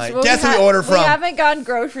last night. Well, Guess who we ordered from? We haven't gone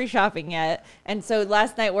grocery shopping yet, and so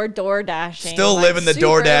last night we're door dashing. Still living the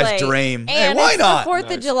DoorDash dream. And hey, why not? It's the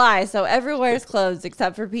 4th of July, so everywhere's closed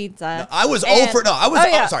except for pizza. No, I was 0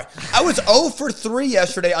 for 3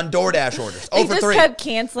 yesterday on DoorDash orders. 0 for 3. They just kept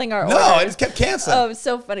canceling our orders. No, I just kept canceling. Oh, it was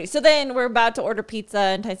so funny. So then we're about to order pizza,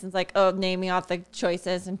 and Tyson's like, "Oh, name me off the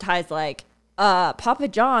choices," and Ty's like, Papa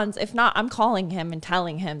John's. If not, I'm calling him and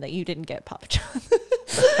telling him that you didn't get Papa John's.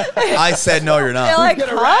 I said, no, you're not. They're like, He's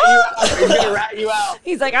gonna rat you out. He's gonna rat you out.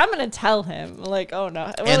 He's like, I'm gonna tell him. I'm like, oh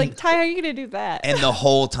no. We're like, Ty, how are you gonna do that? And the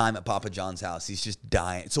whole time at Papa John's house, he's just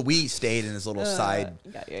dying. So we stayed in his little side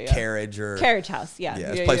carriage house. Yeah.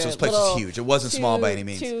 This place was huge. It wasn't small by any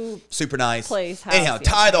means. Super nice. Place house. Anyhow,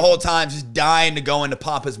 Ty the whole time just dying to go into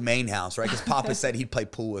Papa's main house, right? Because Papa said he'd play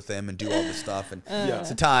pool with him and do all this stuff. And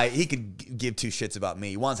so Ty, he could give two shits about me.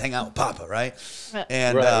 He wants to hang out with Papa, right?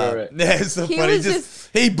 And it's so funny.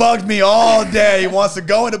 He bugged me all day. He wants to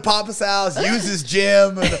go into Papa's house, use his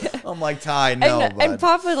gym. And I'm like, Ty, no. And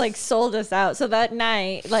Papa like sold us out. So that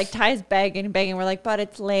night, like Ty's begging. We're like, but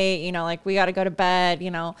it's late. You know, like we got to go to bed.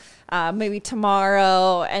 You know, maybe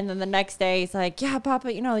tomorrow. And then the next day, he's like, yeah,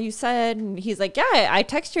 Papa. You know, you said. And he's like, yeah, I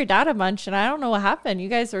texted your dad a bunch, and I don't know what happened. You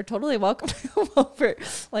guys were totally welcome to come over.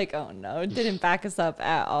 Like, oh no, it didn't back us up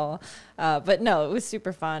at all. But no, it was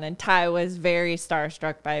super fun. And Ty was very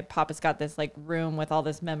starstruck by Papa's got this like room with all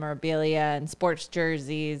this memorabilia and sports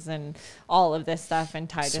jerseys and all of this stuff. And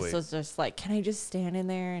Ty just was just like, can I just stand in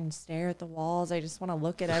there and stare at the walls? I just want to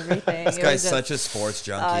look at everything. This guy's such a sports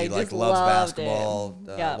junkie. Like loves basketball,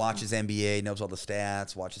 watches NBA, knows all the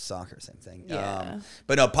stats, watches soccer, same thing. Yeah.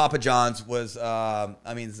 But no, Papa John's was, I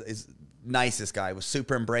mean, is nicest guy. Was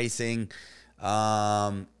super embracing.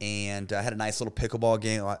 And I had a nice little pickleball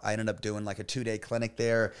game. I ended up doing like a 2-day clinic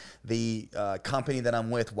there. The company that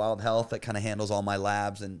I'm with, Wild Health, that kind of handles all my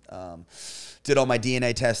labs and did all my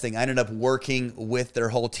DNA testing. I ended up working with their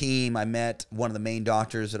whole team. I met one of the main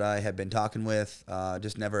doctors that I had been talking with.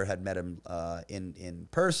 Just never had met him in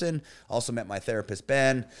person. Also met my therapist,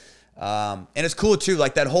 Ben. And it's cool too,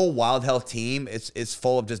 like that whole Wild Health team is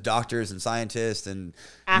full of just doctors and scientists and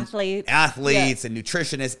athletes and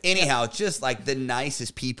nutritionists. Anyhow, it's just like the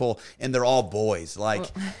nicest people, and they're all boys. Like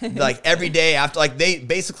every day after, like they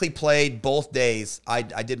basically played both days. I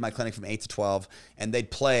did my clinic from 8 to 12, and they'd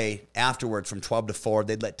play afterwards from 12 to 4.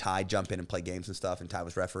 They'd let Ty jump in and play games and stuff, and Ty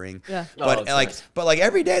was refereeing. Yeah. But but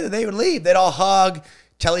every day that they would leave, they'd all hug,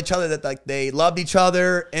 tell each other that like they loved each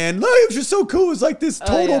other, and it was just so cool. It was like this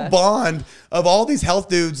total bond of all these health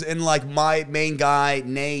dudes. And like my main guy,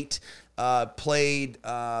 Nate, played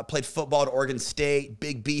football at Oregon State,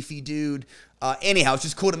 big beefy dude. Anyhow, it's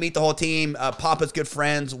just cool to meet the whole team. Papa's good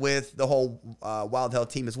friends with the whole Wild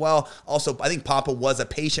Health team as well. Also, I think Papa was a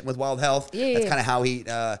patient with Wild Health. That's kind of how he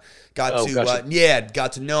got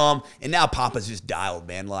to know him. And now Papa's just dialed,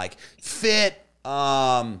 man. Like fit.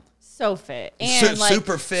 So fit and like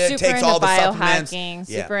super fit, takes all the supplements.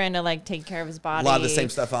 Super into like taking care of his body. A lot of the same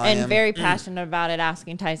stuff I am. And very passionate about it,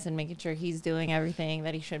 asking Tyson, making sure he's doing everything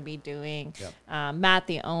that he should be doing. Yep. Matt,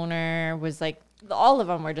 the owner, was like, all of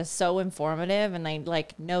them were just so informative, and they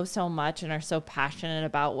like know so much and are so passionate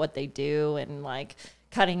about what they do and like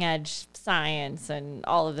cutting edge science and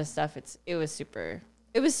all of this stuff. It was super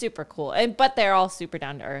cool. But they're all super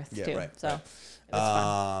down to earth too. Right, so.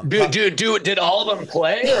 Right. Did all of them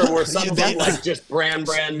play, or were some of them like just brand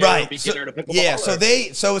new beginner to pickleball? Yeah,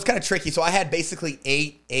 so it's kind of tricky. So I had basically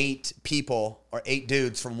eight people or 8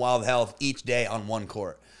 dudes from Wild Health each day on one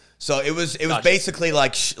court. So it was basically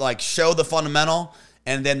like show the fundamental,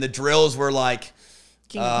 and then the drills were like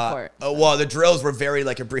King of the court. Well, the drills were very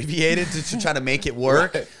like abbreviated to try to make it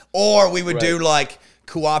work, or we would do like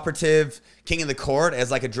cooperative King of the Court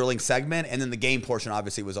as like a drilling segment, and then the game portion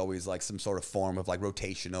obviously was always like some sort of form of like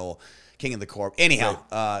rotational King of the Court. Anyhow,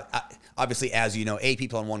 obviously, as you know, 8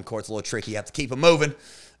 people on one court's a little tricky. You have to keep them moving.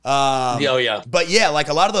 But yeah, like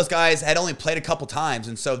a lot of those guys had only played a couple times,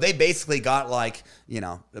 and so they basically got like, you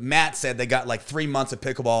know, Matt said they got like 3 months of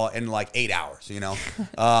pickleball in like 8 hours, you know,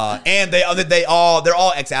 and they're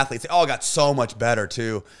all ex-athletes. They all got so much better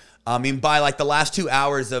too. I mean, by like the last 2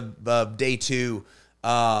 hours of day 2,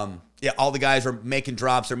 all the guys were making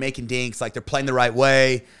drops, they're making dinks, like they're playing the right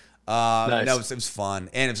way. Nice. No, it was fun,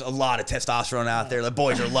 and it was a lot of testosterone out there. The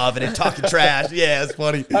boys are loving it, talking trash. Yeah, it's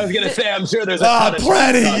funny. I was gonna say, I'm sure there's a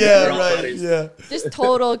plenty. Yeah, right. Yeah, just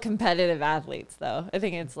total competitive athletes, though. I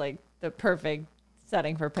think it's like the perfect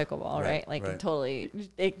setting for pickleball, right? Like totally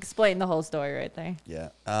explain the whole story right there. Yeah,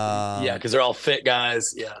 because they're all fit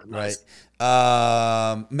guys. Yeah, nice.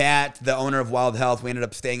 Right. Matt, the owner of Wild Health, we ended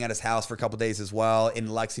up staying at his house for a couple days as well in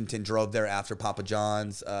Lexington. Drove there after Papa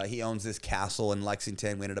John's. He owns this castle in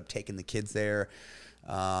Lexington. We ended up taking the kids there.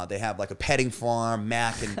 They have like a petting farm.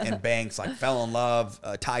 Mac and Banks like fell in love.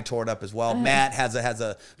 Ty tore it up as well. Matt has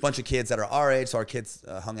a bunch of kids that are our age, so our kids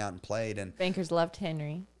hung out and played. And Bankers loved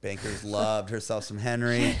Henry. Bankers loved herself some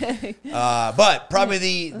Henry. But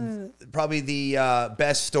probably the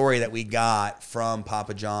best story that we got from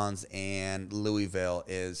Papa John's and Louisville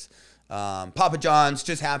is Papa John's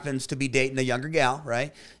just happens to be dating a younger gal,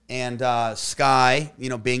 right? And Sky, you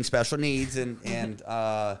know, being special needs and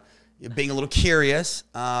being a little curious.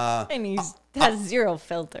 And he has zero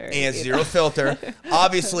filter. He has zero filter.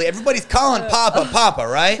 Obviously, everybody's calling Papa, Papa,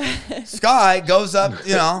 right? Sky goes up,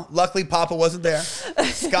 you know, luckily Papa wasn't there.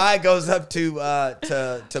 Sky goes up to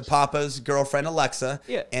Papa's girlfriend, Alexa,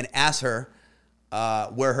 and asks her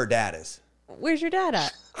where her dad is. Where's your dad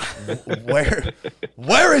at?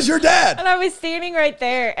 Where is your dad? And I was standing right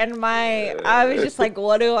there, and I was just like,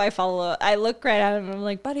 what do I follow? I look right at him, and I'm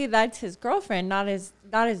like, buddy, that's his girlfriend, not his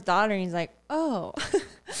daughter. And he's like, oh.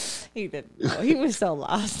 He didn't know. He was so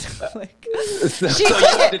lost. Like, so you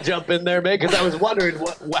had to jump in there, Meg, because I was wondering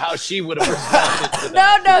how she would have responded to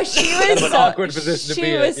that. No, she was an awkward position to be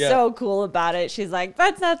in. She was so cool about it. She's like,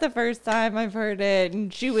 that's not the first time I've heard it.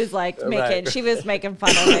 And she was like she was making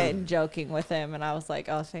fun of it and joking with him. And I was like,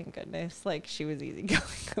 oh, thank goodness. Like, she was easygoing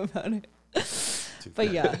about it.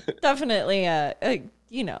 But yeah, definitely,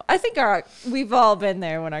 you know, I think we've all been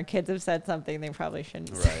there when our kids have said something they probably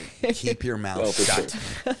shouldn't say. Keep your mouth shut.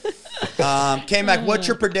 K-Mack, what's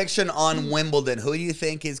your prediction on Wimbledon? Who do you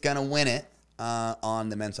think is going to win it on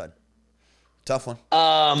the men's side? Tough one.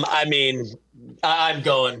 I mean, I'm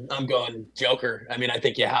going Joker. I mean, I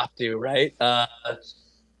think you have to, right?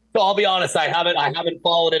 So I'll be honest, I haven't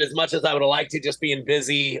followed it as much as I would have liked to, just being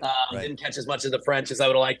busy. Didn't catch as much of the French as I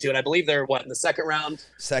would have liked to. And I believe they're in the second round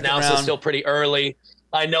now, so still pretty early.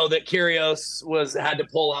 I know that Kyrgios had to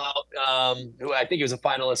pull out, who I think he was a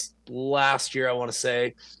finalist last year, I want to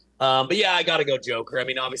say. But yeah, I got to go Joker. I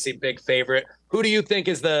mean, obviously big favorite. Who do you think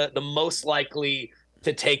is the most likely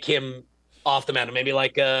to take him off the mat? Maybe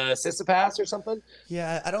like Tsitsipas or something?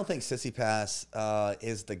 Yeah, I don't think Tsitsipas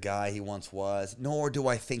is the guy he once was, nor do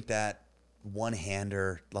I think that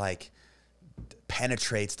one-hander like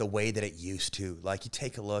penetrates the way that it used to. Like, you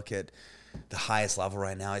take a look at the highest level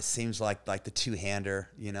right now, it seems like the two-hander,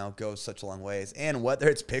 you know, goes such a long ways. And whether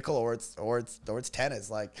it's pickle or it's tennis,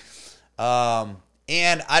 like,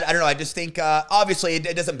 and I don't know. I just think obviously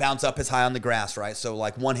it doesn't bounce up as high on the grass, right? So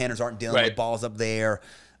like one-handers aren't dealing with balls up there.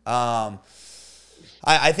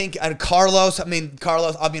 I think Carlos. I mean,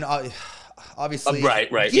 obviously,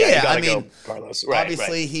 right. Yeah, I mean, Carlos. Right.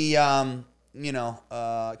 Obviously, he you know,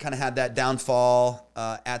 kind of had that downfall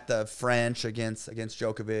at the French against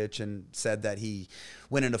Djokovic, and said that he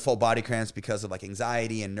went into full body cramps because of like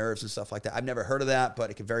anxiety and nerves and stuff like that. I've never heard of that, but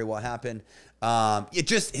it could very well happen. It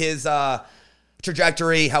just his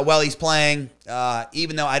trajectory, how well he's playing.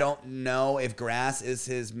 Even though I don't know if grass is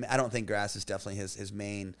his, I don't think grass is definitely his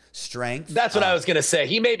main strength. That's what I was gonna say.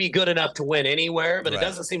 He may be good enough to win anywhere, but it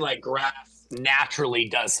doesn't seem like grass naturally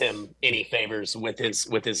does him any favors with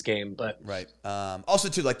his game. But also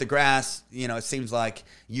too, like the grass, you know, it seems like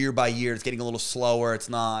year by year it's getting a little slower. It's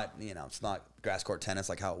not, you know, it's not grass court tennis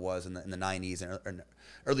like how it was in the 90s and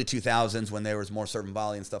early 2000s when there was more serve and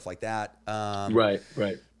volley and stuff like that. Right.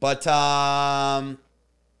 But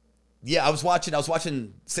yeah, I was watching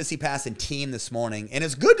Tsitsipas and Team this morning, and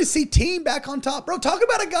it's good to see Team back on top, bro. Talk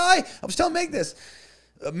about a guy. I was telling Meg this.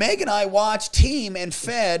 Meg and I watched Team and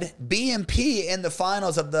fed BMP in the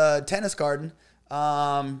finals of the Tennis Garden.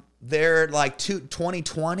 They're like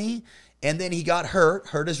 2020, and then he got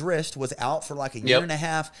hurt his wrist, was out for like a year and a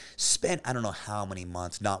half, spent I don't know how many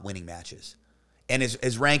months not winning matches. And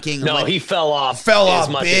his ranking, he fell off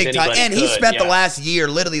big time. And he spent the last year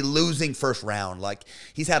literally losing first round. Like,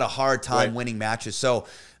 he's had a hard time winning matches. So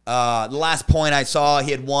the last point I saw,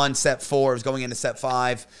 he had won set 4. It was going into set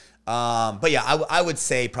 5. But yeah, I would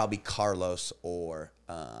say probably Carlos or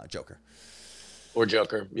Joker. Or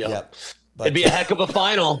Joker, Yep. But it'd be a heck of a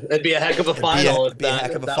final. It'd be a heck of a final. It'd be a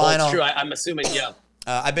heck of a final. True. I'm assuming,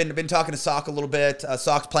 I've been talking to Sock a little bit.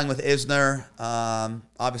 Sock's playing with Isner.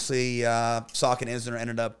 Obviously, Sock and Isner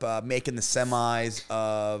ended up making the semis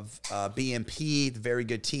of BMP, the very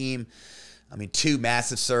good team. I mean, 2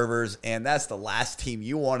 massive servers, and that's the last team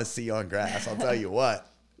you want to see on grass. I'll tell you what.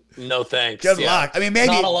 No thanks. Good luck. I mean, maybe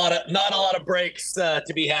not a lot of breaks to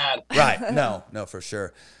be had. Right. No, for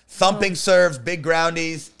sure. Thumping serves, big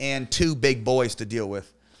groundies, and 2 big boys to deal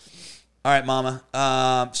with. All right, Mama.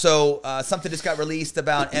 So something just got released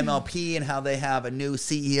about MLP and how they have a new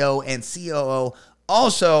CEO and COO.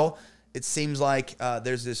 Also, it seems like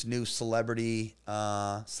there's this new celebrity /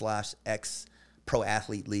 ex pro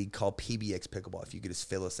athlete league called PBX Pickleball. If you could just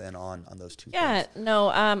fill us in on those 2 things. Yeah, no,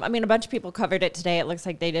 I mean, a bunch of people covered it today. It looks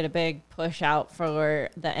like they did a big push out for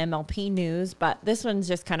the MLP news, but this one's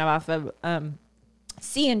just kind of off of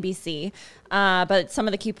CNBC. But some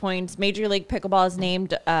of the key points: Major League Pickleball has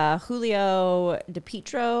named Julio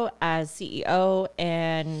DiPietro as CEO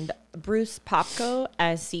and Bruce Popko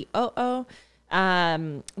as COO.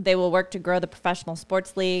 They will work to grow the professional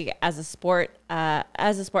sports league as a sport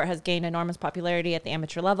has gained enormous popularity at the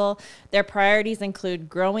amateur level. Their priorities include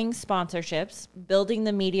growing sponsorships, building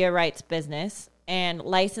the media rights business, and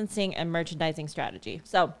licensing and merchandising strategy.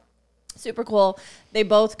 So super cool. They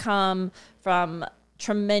both come from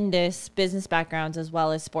tremendous business backgrounds as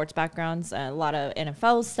well as sports backgrounds, a lot of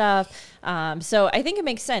NFL stuff. So I think it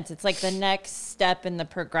makes sense. It's like the next step in the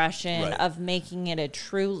progression of making it a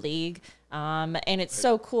true league. And it's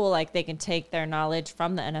so cool. Like they can take their knowledge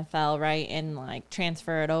from the NFL, right, and like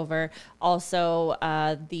transfer it over. Also,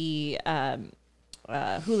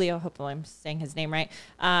 Julio, hopefully I'm saying his name right,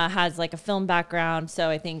 has like a film background. So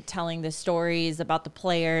I think telling the stories about the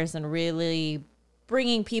players and really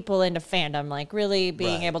bringing people into fandom, like really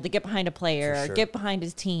being able to get behind a player or get behind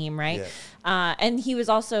his team, right? Yeah. And he was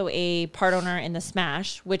also a part owner in the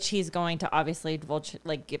Smash, which he's going to obviously divulge,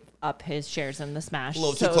 like give up his shares in the Smash. A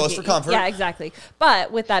little too close for comfort. Yeah, exactly.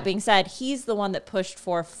 But with that being said, he's the one that pushed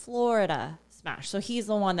for Florida Smash. So he's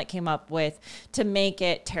the one that came up with to make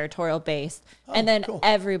it territorial based. And then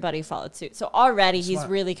everybody followed suit. So already he's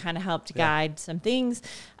really kind of helped guide some things.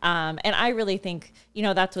 And I really think, you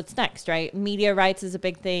know, that's what's next, right? Media rights is a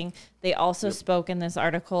big thing. They also spoke in this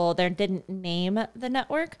article. They didn't name the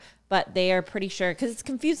network, but they are pretty sure, because it's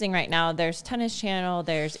confusing right now. There's Tennis Channel,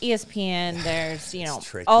 there's ESPN, there's, you know,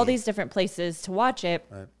 all these different places to watch it.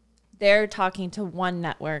 Right. They're talking to one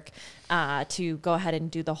network to go ahead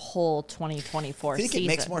and do the whole 2024 season. Think it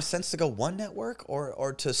makes more sense to go one network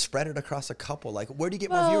or to spread it across a couple? Like, where do you get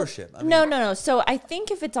more viewership? I mean, no. So I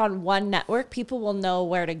think if it's on one network, people will know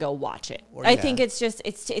where to go watch it. I think it's just,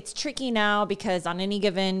 it's tricky now because on any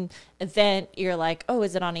given event, you're like, oh,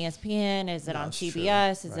 is it on ESPN? Is it on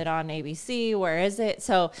CBS? Is it on ABC? Where is it?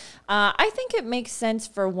 So I think it makes sense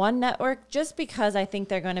for one network just because I think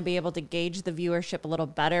they're going to be able to gauge the viewership a little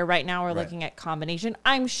better. Right now we're looking at combination.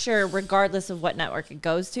 I'm sure regardless of what network it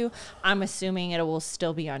goes to, I'm assuming it will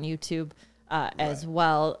still be on YouTube as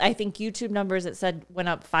well. I think YouTube numbers, it said, went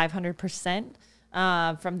up 500%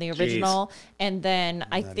 from the original. And then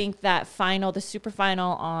I think that the super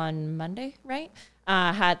final on Monday, right,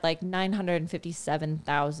 had like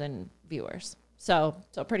 957,000 viewers. So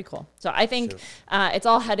pretty cool. So I think it's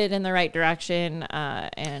all headed in the right direction,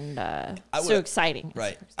 and so exciting.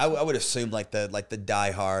 Right. I would assume like the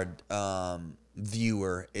diehard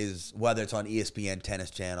viewer is, whether it's on ESPN, Tennis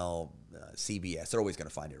Channel, CBS, they're always going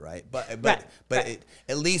to find it, right? But it,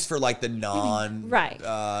 at least for like the non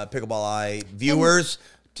Pickleball Eye viewers.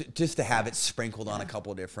 Just to have it sprinkled on a couple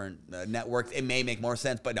of different networks, it may make more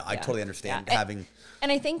sense. But no, I totally understand having. And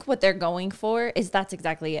I think what they're going for is that's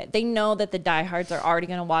exactly it. They know that the diehards are already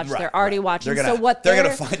going to watch. They're already watching. They're going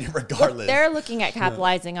to find it regardless. What they're looking at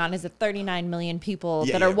capitalizing on is the 39 million people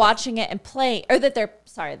that are watching it and playing, or that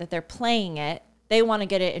they're playing it. They want to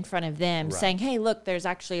get it in front of them, saying, "Hey, look, there's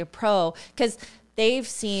actually a pro." Because they've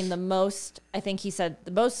seen the most, I think he said,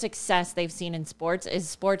 the most success they've seen in sports is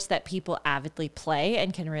sports that people avidly play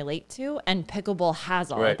and can relate to. And pickleball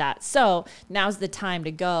has all of that. So now's the time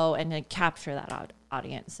to go and to capture that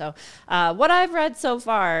audience. So what I've read so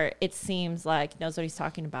far, it seems like he knows what he's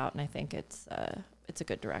talking about. And I think it's a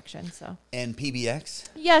good direction. So. And PBX?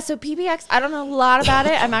 Yeah, so PBX, I don't know a lot about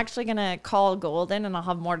it. I'm actually going to call Golden, and I'll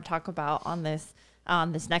have more to talk about on this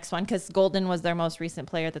next one, because Golden was their most recent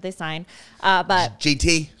player that they signed. But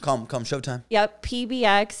GT, come Showtime. Yep,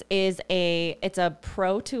 PBX it's a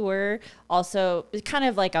pro tour. Also, it's kind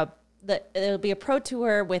of like it'll be a pro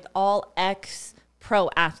tour with all ex-pro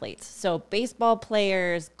athletes. So baseball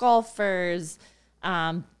players, golfers,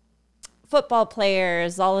 football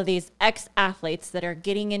players, all of these ex-athletes that are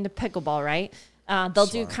getting into pickleball, right? They'll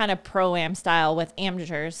do kind of pro-am style with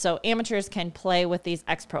amateurs. So amateurs can play with these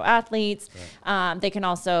ex-pro athletes. They can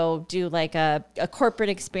also do like a corporate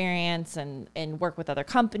experience and work with other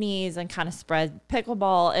companies and kind of spread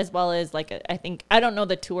pickleball, as well as like, I don't know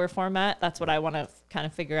the tour format. That's what I want to kind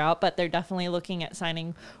of figure out. But they're definitely looking at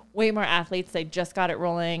signing way more athletes. They just got it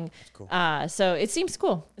rolling. Cool. So it seems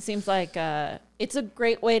cool. It seems like it's a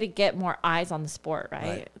great way to get more eyes on the sport,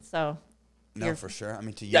 right? So... No, for sure. I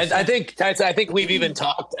mean, I think Tyson, I think we've even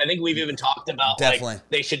talked about like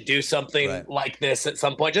they should do something like this at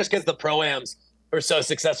some point, just because the pro-ams are so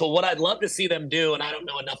successful. What I'd love to see them do, and I don't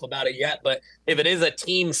know enough about it yet, but if it is a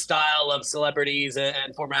team style of celebrities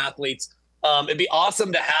and former athletes, it'd be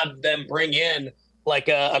awesome to have them bring in like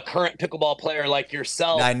a current pickleball player like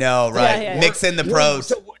yourself. I know, right? Mix in the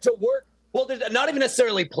pros. Well, not even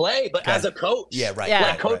necessarily play, but as a coach. Yeah, right. Yeah.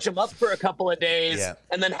 Like coach them up for a couple of days, Yeah.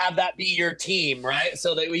 and then have that be your team, right?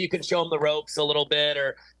 So that you can show them the ropes a little bit,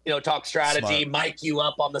 or talk strategy, mic you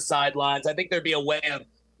up on the sidelines. I think there'd be a way of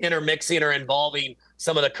intermixing or involving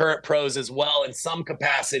some of the current pros as well in some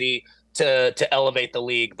capacity to elevate the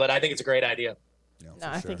league. But I think it's a great idea. No,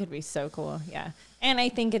 I think it'd be so cool. Yeah. And I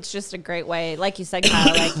think it's just a great way, like you said,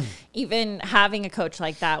 Kyle, like even having a coach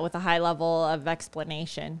like that with a high level of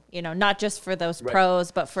explanation, not just for those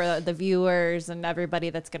pros, but for the viewers and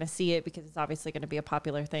everybody that's going to see it, because it's obviously going to be a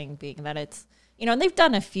popular thing, being that it's, and they've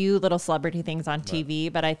done a few little celebrity things on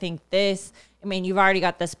TV, but I think you've already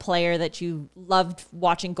got this player that you loved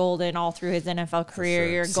watching Golden all through his NFL career.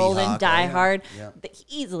 You're a Golden diehard. Yeah.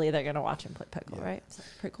 Easily they're going to watch him play pickle, right? So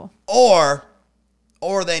pretty cool.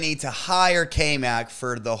 Or they need to hire K-Mack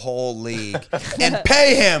for the whole league and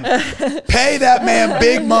pay him. Pay that man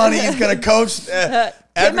big money. He's going to coach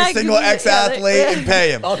every single ex-athlete and pay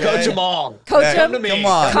him. I'll coach them all. Coach him. Come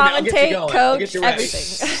on. Commentate, coach,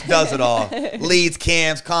 everything. Does it all. Leads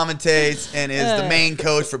camps, commentates, and is the main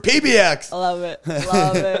coach for PBX. Love it.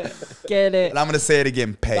 Love it. Get it. And I'm going to say it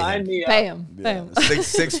again. Pay him. Pay him. Pay him.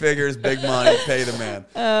 Six figures, big money. Pay the man.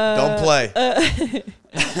 Don't play.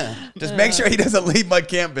 Just make sure he doesn't leave my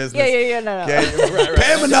camp business. Yeah. No. Okay? Right.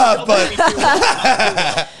 Pay him enough, but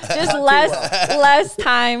just less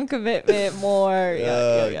time commitment, more.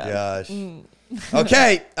 Gosh.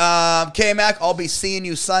 Okay, K-Mack, I'll be seeing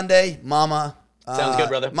you Sunday, Mama. Sounds good,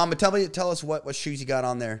 brother. Mama, tell us what shoes you got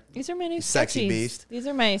on there. These are my new Sexy Skechers. Beast. These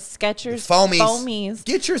are my Skechers foamies.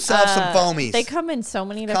 Get yourself some foamies. They come in so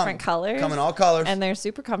many different colors. Come in all colors. And they're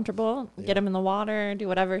super comfortable. Get them in the water, do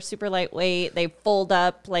whatever. Super lightweight. They fold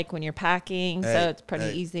up like when you're packing, so it's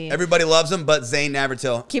pretty easy. Everybody loves them, but Zane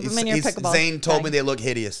Navratil. Keep them in your pickleball. Zane told me they look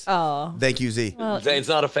hideous. Oh. Thank you, Z. Well, Zane's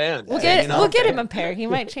not a fan. We'll get him a pair. He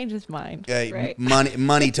might change his mind. Right?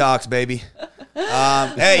 Money talks, baby.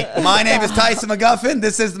 Hey, my name is Tyson McGuffin.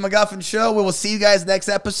 This is the McGuffin Show. We will see you guys next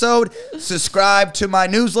episode. Subscribe to my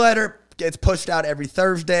newsletter. Gets pushed out every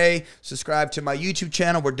Thursday. Subscribe to my YouTube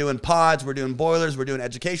channel. We're doing pods. We're doing boilers. We're doing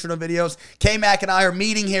educational videos. K-Mack and I are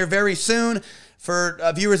meeting here very soon. For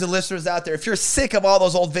viewers and listeners out there, if you're sick of all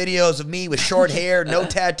those old videos of me with short hair, no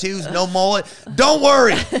tattoos, no mullet, don't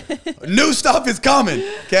worry. New stuff is coming,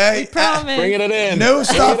 okay? We promise. Bringing it in. New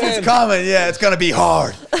stuff is coming. Yeah, it's going to be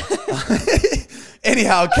hard.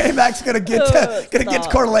 Anyhow, K-Mack's gonna get to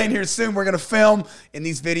Coeur d'Alene here soon. We're gonna film, and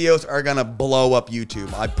these videos are gonna blow up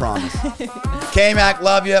YouTube. I promise. K-Mack,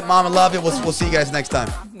 love you. Mama, love you. We'll see you guys next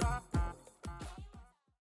time.